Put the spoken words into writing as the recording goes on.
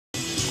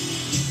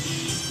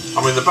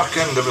I'm in the back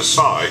end of a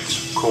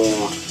site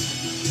called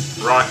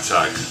Rite,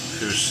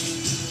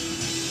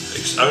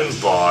 it's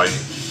owned by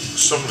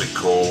somebody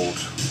called,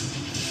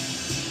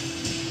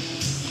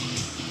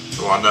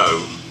 who I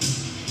know,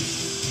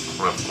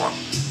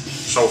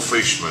 Sol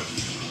Fleischman.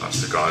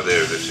 That's the guy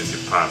there who lives in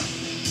Japan.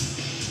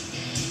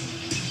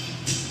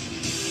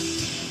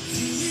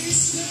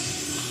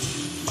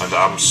 And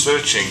I'm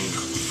searching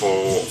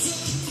for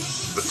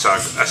the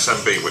tag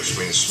SMB, which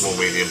means small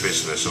medium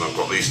business, and I've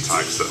got these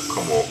tags that have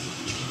come up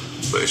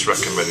that it's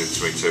recommended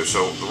to me too.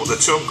 So the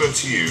two I'm going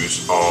to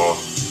use are,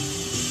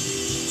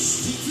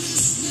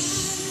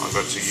 I've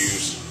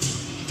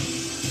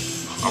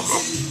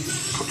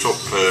put up,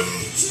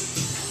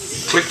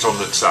 clicked on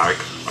the tag,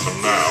 and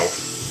I'm now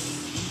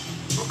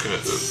looking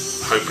at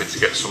hoping to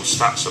get some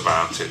stats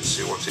about it,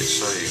 see what it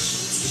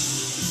says.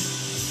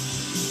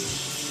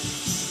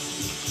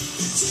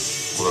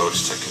 Although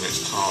it's taking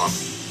its time.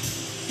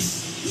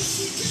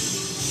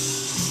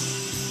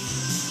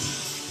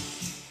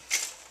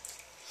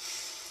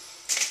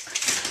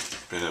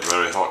 Been a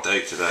very hot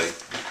day today.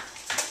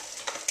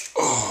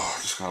 Oh,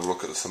 just going to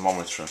look at the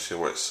thermometer and see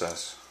what it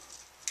says.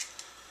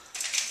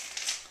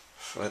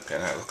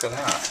 Flipping out, look at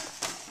that.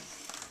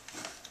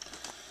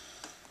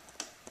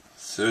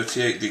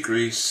 38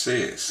 degrees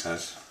C it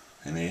says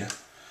in here.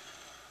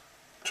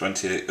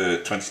 20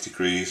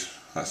 degrees,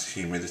 that's the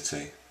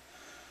humidity.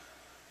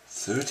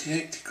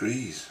 38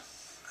 degrees,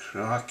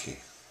 crikey.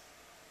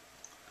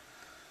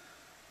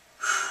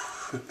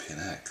 Flipping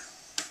heck.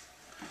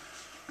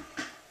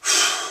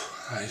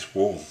 That is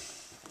warm.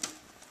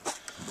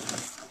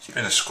 It's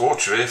been a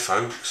scorcher here,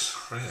 folks.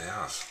 It really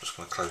has. I'm just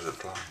going to close the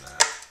blind now.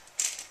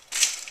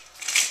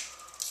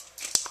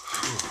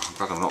 I'm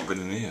glad I've not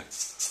been in here.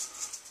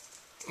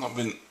 Not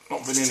been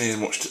in here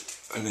much.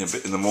 Only a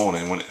bit in the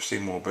morning when it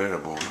seemed more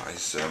bearable. That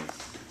is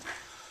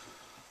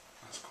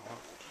that's cool.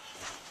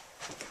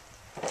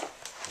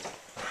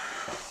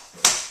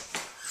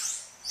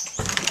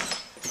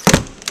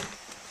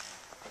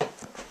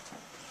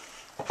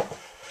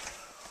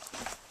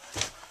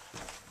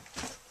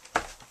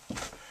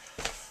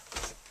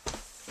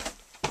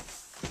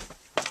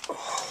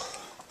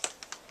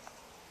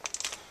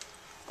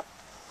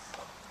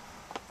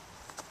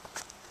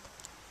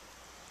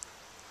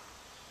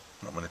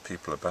 Not many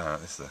people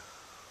about, is there?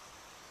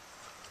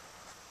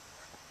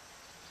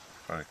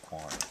 Very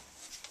quiet.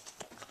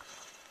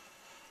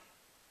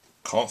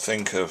 Can't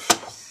think of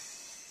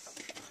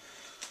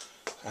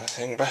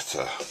anything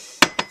better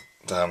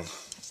than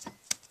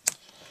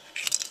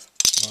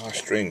a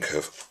nice drink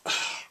of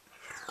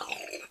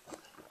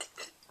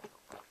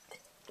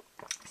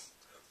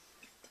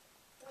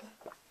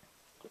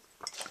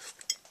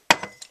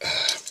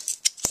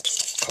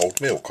cold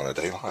milk on a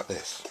day like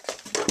this,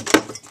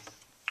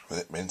 with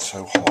it being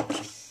so hot.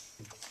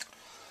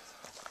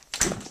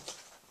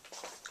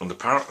 And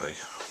apparently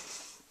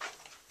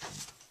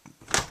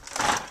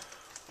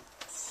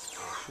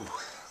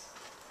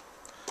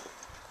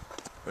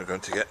we're going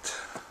to get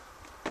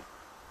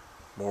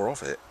more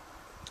of it.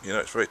 You know,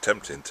 it's very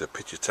tempting to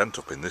pitch your tent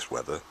up in this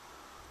weather.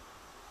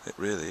 It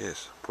really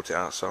is. Put it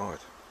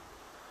outside.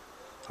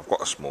 I've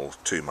got a small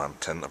two-man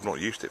tent. I've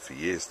not used it for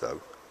years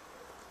though.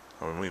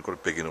 I mean, we've got a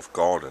big enough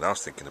garden. I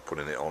was thinking of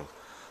putting it on,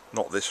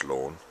 not this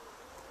lawn,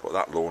 but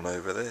that lawn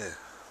over there.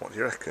 What do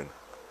you reckon?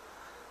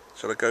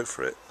 Shall I go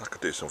for it? I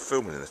could do some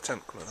filming in the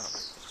tent. Look at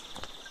that.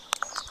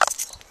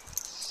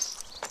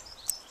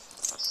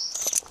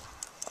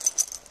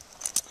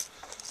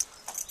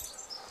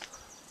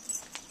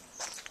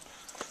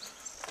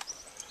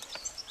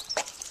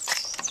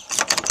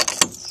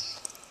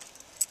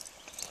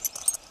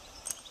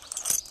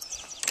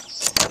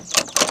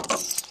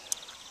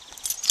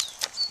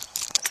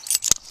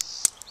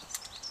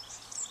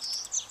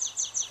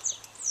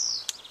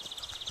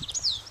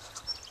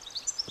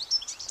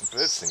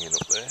 Birds singing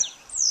up there,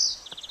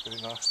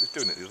 really nice. They're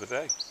doing it the other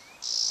day.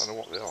 I don't know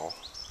what they are.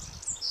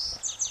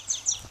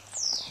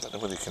 I don't know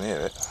whether you can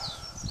hear it.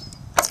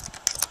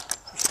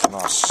 It's a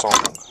nice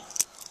song.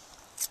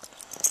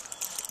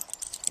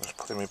 I'm just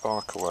putting my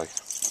bike away.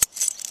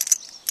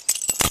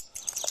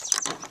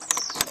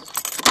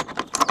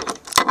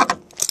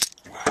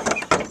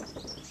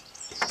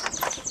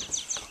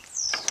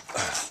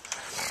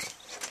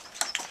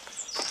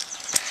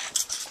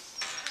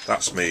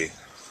 That's me.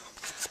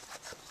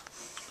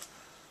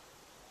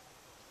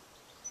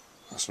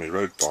 That's my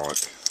road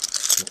bike.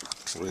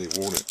 I really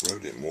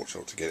rode it much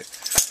to get it.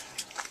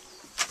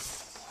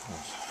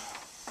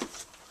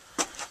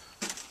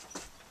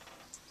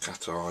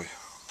 Cat Eye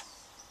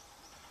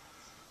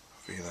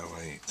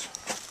V08.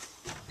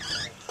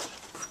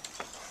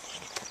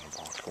 Put my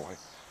bike away.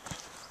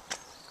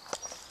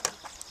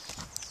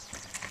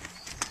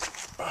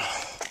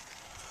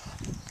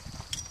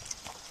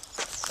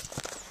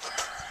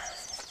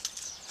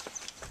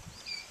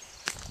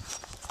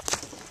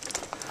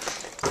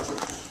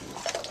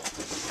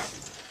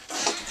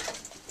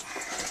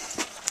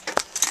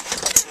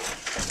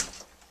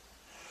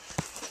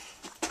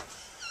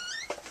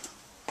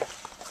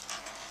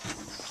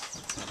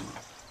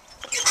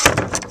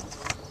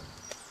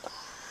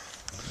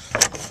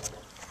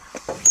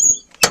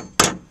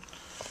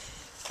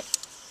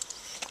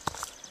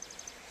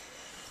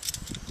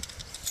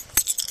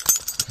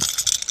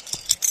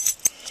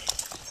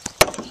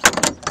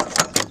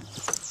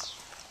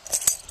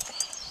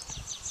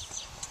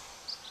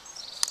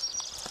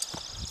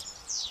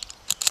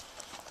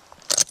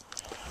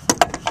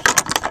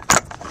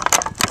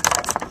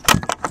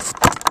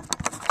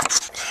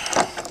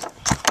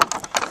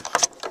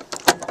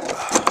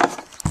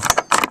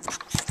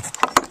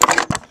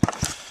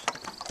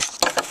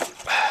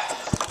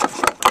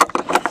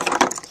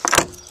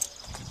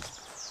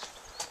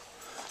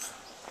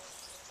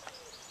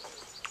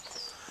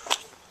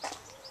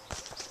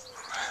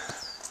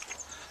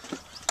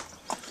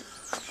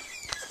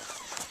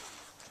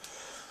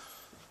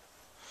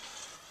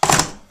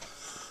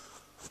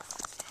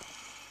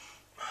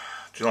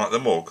 Do you like the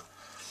mug?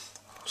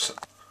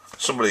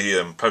 Somebody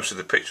posted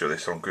a picture of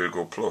this on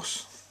Google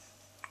Plus,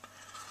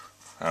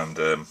 and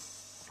I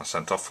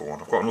sent off for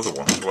one. I've got another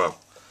one as well.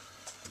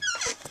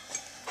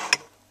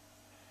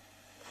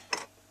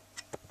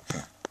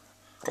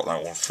 Got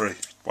that one free,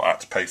 but I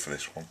had to pay for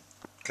this one.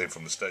 Came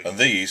from the States. And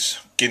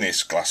these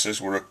Guinness glasses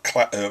were a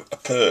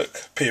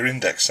perk. Peer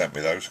Index sent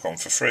me those, got them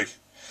for free.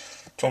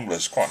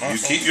 Tumblers, quite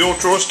nice. You keep your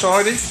drawers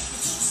tidy?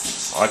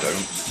 I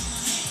don't.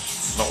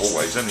 Not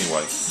always,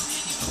 anyway.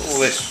 All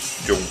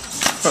this junk.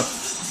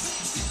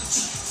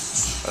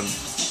 And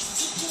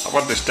I've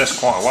had this desk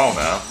quite a while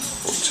now,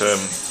 but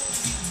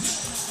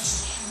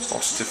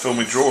started to fill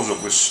my drawers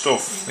up with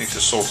stuff. Need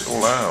to sort it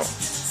all out.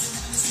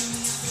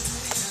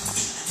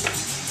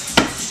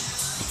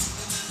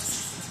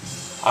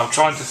 I'm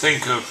trying to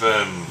think of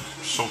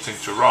something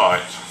to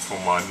write for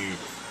my new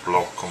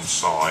blog on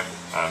site,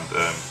 and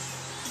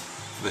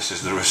this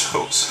is the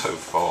result so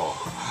far.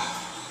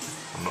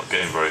 I'm not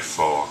getting very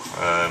far.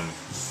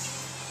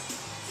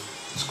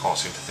 Just can't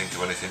seem to think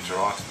of anything to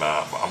write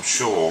about, but I'm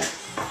sure,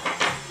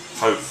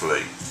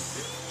 hopefully,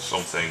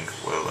 something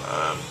will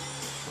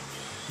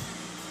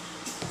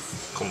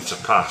come to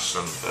pass.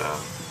 And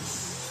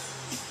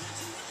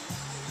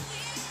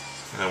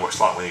you know what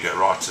it's like when you get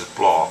writer's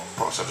block.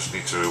 Perhaps I just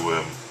need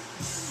to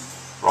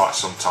write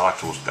some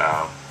titles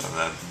down and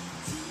then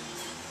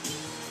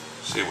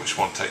see which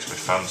one takes me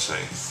fancy.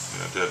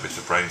 You know, do a bit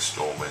of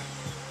brainstorming.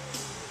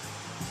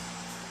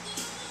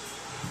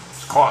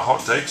 It's quite a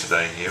hot day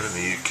today here in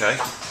the UK.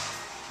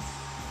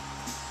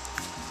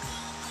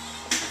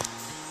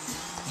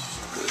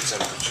 Look at the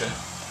temperature.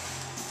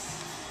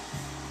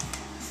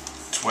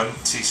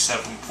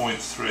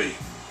 27.3.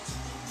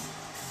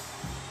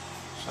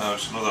 So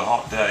it's another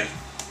hot day.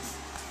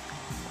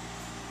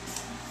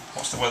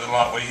 What's the weather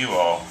like where you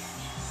are?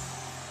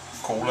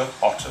 Cooler?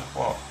 Hotter?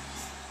 What?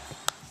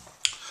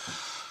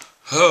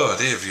 Oh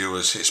dear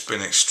viewers, it's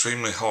been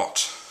extremely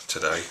hot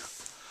today.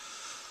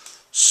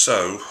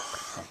 So,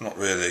 I've not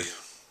really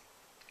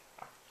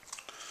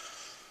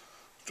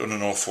done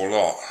an awful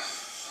lot.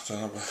 I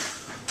don't know.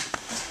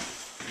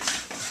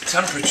 The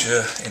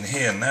temperature in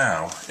here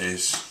now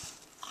is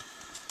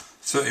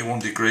 31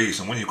 degrees,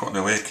 and when you've got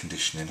no air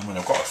conditioning, I mean,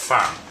 I've got a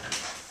fan,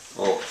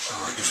 but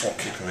it just won't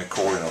keep me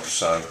cool enough,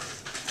 so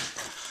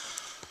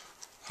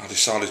I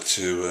decided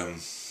to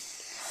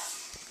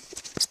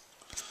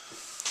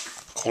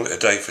call it a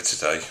day for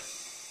today.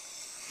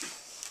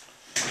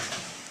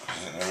 I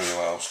didn't know really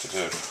what else to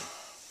do.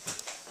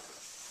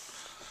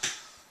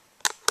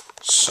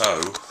 So,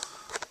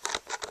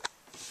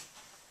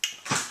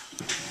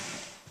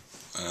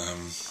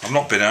 I've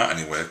not been out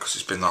anywhere because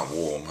it's been that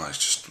warm. It's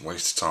just a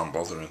waste of time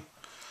bothering.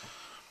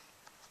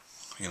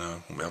 You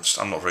know,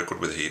 I'm not very good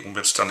with the heat. Won't be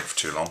able to stand it for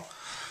too long.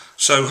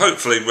 So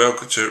hopefully we'll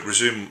get to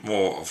resume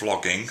more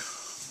vlogging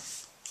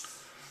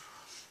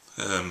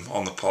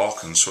on the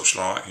park and such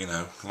like. You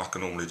know, like I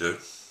normally do.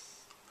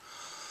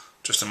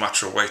 Just a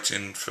matter of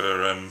waiting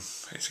for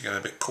it to get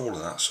a bit cooler.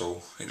 That's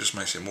all. It just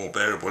makes it more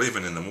bearable.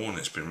 Even in the morning,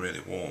 it's been really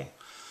warm.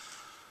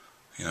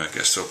 You know, it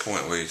gets to a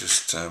point where you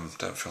just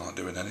don't feel like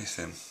doing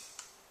anything.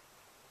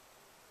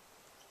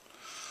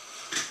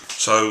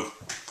 So,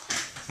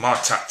 my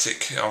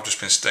tactic, I've just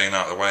been staying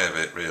out of the way of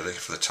it really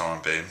for the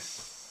time being.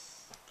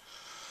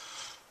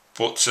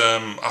 But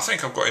I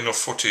think I've got enough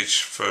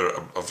footage for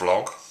a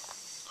vlog,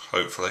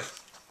 hopefully.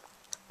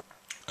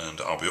 And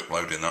I'll be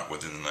uploading that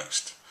within the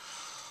next,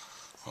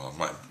 well,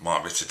 it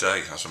might be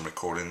today as I'm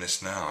recording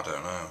this now, I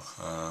don't know.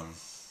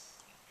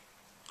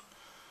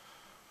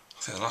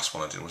 I think the last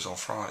one I did was on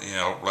Friday.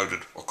 Yeah, I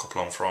uploaded a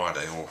couple on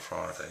Friday, all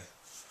Friday.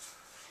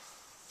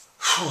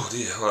 Oh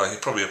dear, well you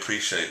probably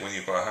appreciate when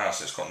you've got a house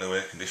that's got no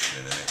air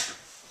conditioning in it.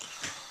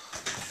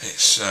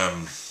 It's,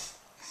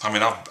 I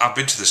mean I've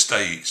been to the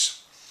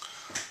States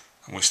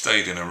and we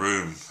stayed in a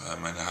room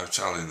in a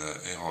hotel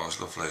it was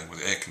lovely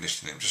with air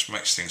conditioning. It just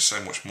makes things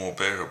so much more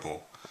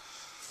bearable.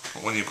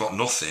 But when you've got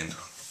nothing,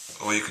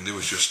 all you can do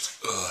is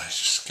just, it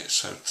just gets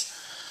so,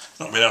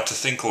 not being able to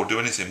think or do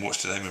anything much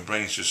today. My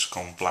brain's just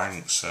gone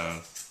blank,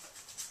 so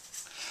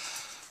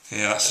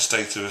yeah, that's the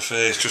state of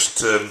affairs.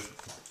 Just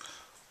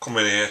come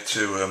in here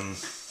to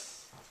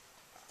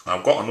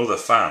I've got another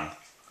fan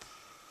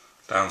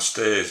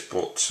downstairs,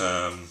 but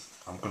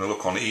I'm going to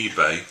look on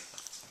eBay.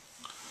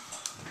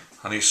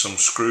 I need some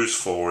screws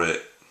for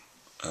it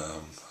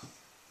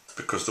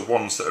because the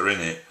ones that are in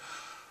it,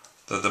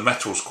 the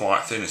metal's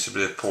quite thin. It's a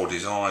bit of poor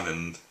design,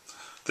 and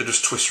they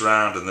just twist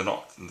around, and they're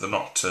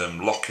not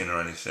locking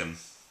or anything.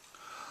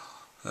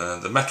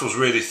 The metal's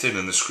really thin,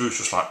 and the screws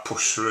just like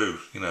push through.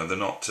 You know, they're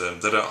not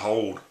they don't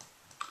hold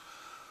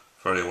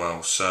very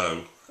well.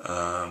 So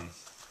I'm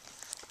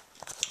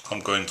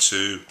going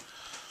to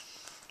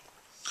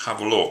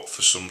have a look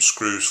for some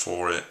screws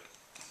for it,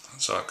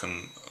 so I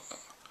can,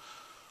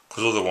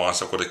 because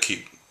otherwise I've got to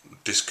keep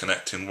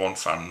disconnecting one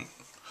fan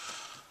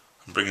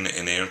and bringing it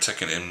in here and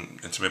taking it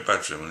into my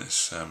bedroom, and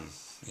it's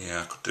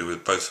yeah, I could do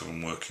with both of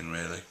them working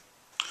really.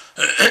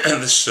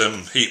 This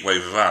heat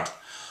wave we've had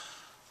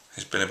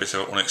It's been a bit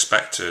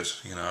unexpected,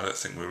 you know. I don't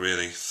think we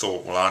really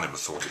thought, well, I never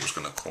thought it was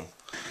going to come.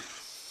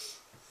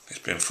 It's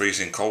been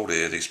freezing cold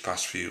here these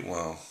past few,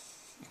 well,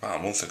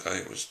 about a month ago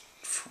it was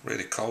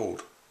really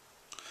cold.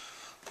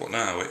 But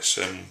now it's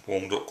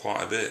warmed up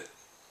quite a bit.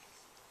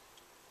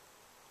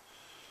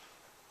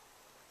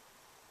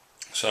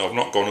 So I've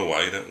not gone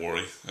away, don't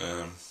worry.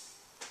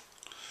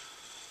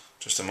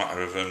 Just a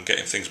matter of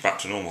getting things back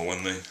to normal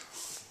when the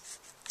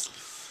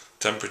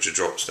temperature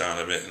drops down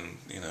a bit and,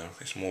 you know,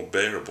 it's more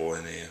bearable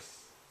in here.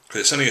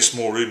 Because it's only a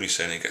small room, you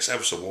see, and it gets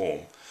ever so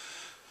warm.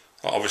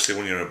 Obviously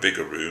when you're in a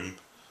bigger room,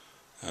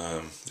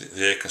 the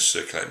air can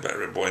circulate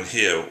better, but in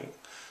here,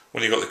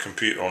 when you've got the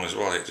computer on as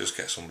well, it just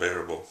gets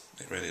unbearable.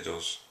 It really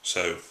does.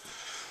 So,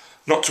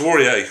 not to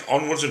worry, eh?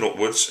 Onwards and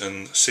upwards,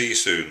 and see you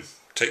soon.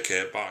 Take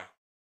care, bye.